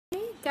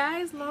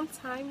guys, long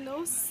time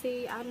no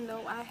see. I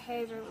know I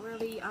haven't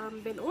really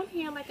been on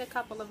here in like a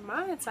couple of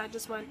months. I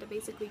just wanted to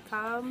basically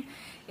come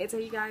and tell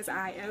you guys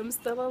I am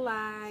still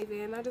alive,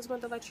 and I just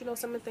wanted to let you know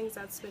some of the things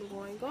that's been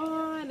going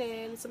on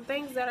and some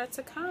things that are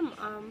to come.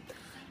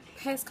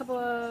 Past couple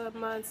of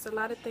months, a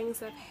lot of things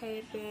have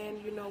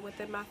happened, you know,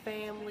 within my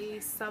family.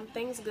 Some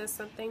things good,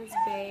 some things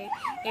bad,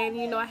 and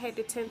you know, I had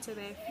to tend to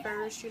that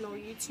first. You know,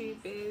 YouTube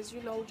is,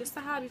 you know, just a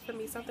hobby for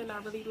me, something I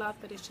really love,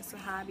 but it's just a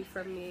hobby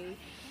for me.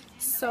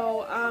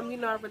 So you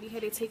know, I really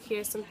had to take care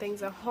of some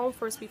things at home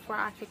first before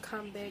I could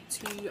come back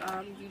to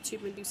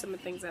YouTube and do some of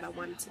the things that I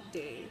wanted to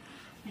do.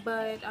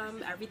 But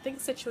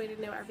everything's situated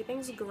now,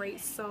 everything's great,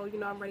 so you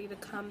know, I'm ready to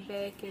come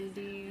back and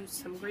do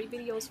some great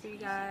videos for you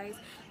guys.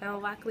 And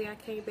luckily I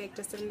came back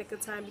just in the nick of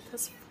time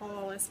because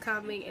fall is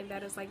coming, and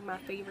that is like my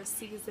favorite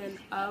season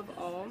of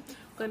all. I'm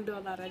gonna do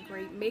a lot of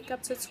great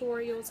makeup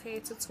tutorials,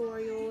 hair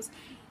tutorials,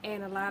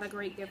 and a lot of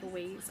great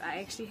giveaways. I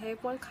actually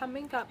have one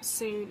coming up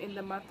soon in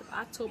the month of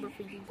October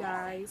for you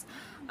guys.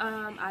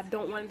 I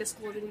don't want to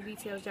disclose any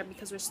details yet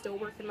because we're still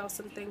working on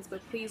some things, but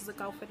please look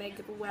out for that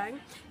giveaway.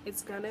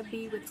 It's gonna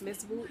be with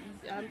Miss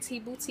T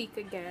Boutique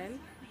again,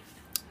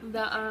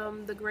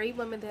 the great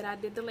woman that I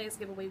did the last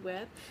giveaway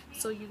with,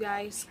 so you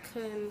guys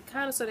can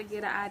kind of sort of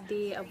get an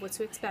idea of what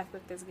to expect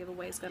with this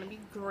giveaway. It's gonna be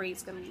great,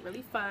 it's gonna be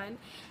really fun,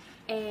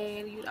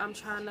 and I'm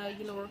trying to,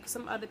 you know, work with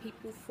some other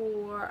people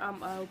for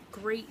a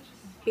great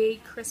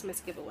big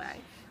Christmas giveaway.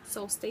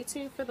 So stay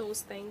tuned for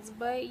those things.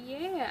 But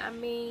yeah, I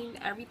mean,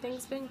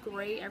 everything's been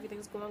great.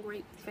 Everything's going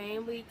great.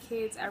 Family,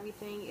 kids,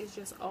 everything is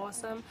just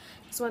awesome.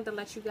 Just wanted to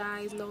let you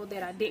guys know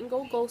that I didn't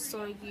go ghost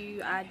on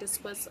you. I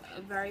just was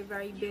very,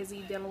 very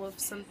busy dealing with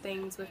some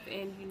things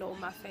within, you know,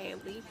 my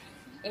family.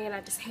 And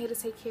I just had to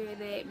take care of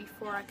that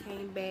before I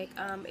came back.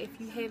 If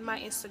you have my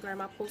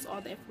Instagram, I post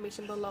all the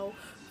information below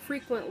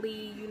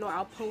frequently. You know,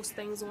 I'll post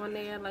things on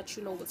there, let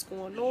you know what's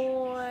going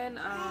on,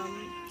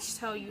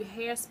 tell you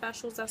hair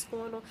specials that's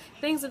going on,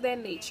 things of that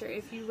nature.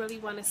 If you really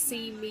want to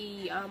see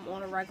me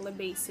on a regular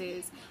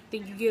basis,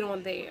 then you get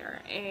on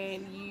there,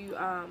 and you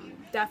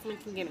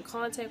definitely can get in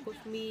contact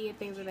with me and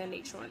things of that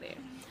nature on there.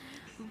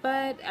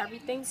 But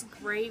everything's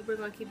great. We're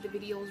going to keep the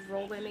videos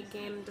rolling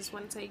again. Just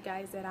want to tell you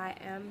guys that I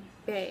am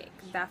back,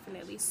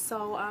 definitely.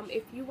 So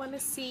if you want to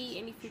see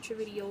any future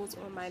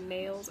videos on my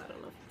nails, I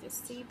don't know if you can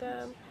see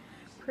them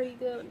pretty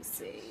good. Let me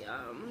see.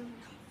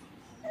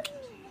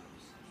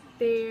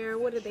 They're,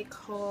 what do they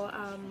call,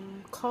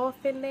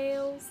 coffin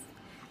nails.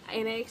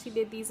 And I actually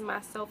did these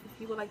myself. If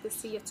you would like to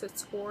see a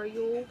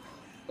tutorial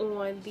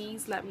on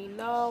these, let me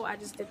know. I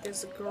just did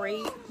this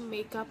great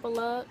makeup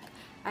look.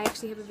 I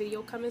actually have a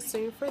video coming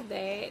soon for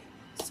that,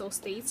 so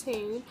stay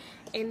tuned.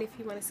 And if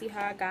you want to see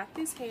how I got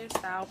this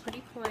hairstyle,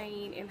 pretty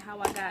plain, and how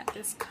I got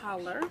this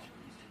color,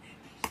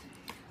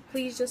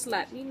 please just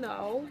let me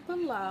know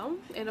below.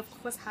 And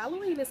of course,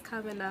 Halloween is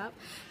coming up,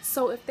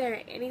 so if there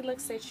are any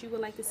looks that you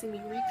would like to see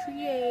me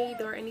recreate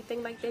or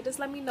anything like that, just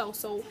let me know.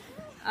 So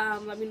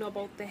let me know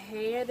about the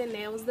hair, the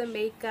nails, the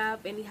makeup,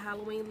 any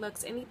Halloween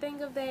looks,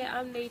 anything of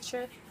that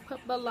nature,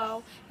 put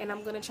below, and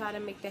I'm gonna try to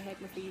make that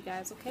happen for you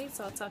guys. Okay,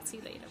 so I'll talk to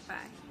you later. Bye.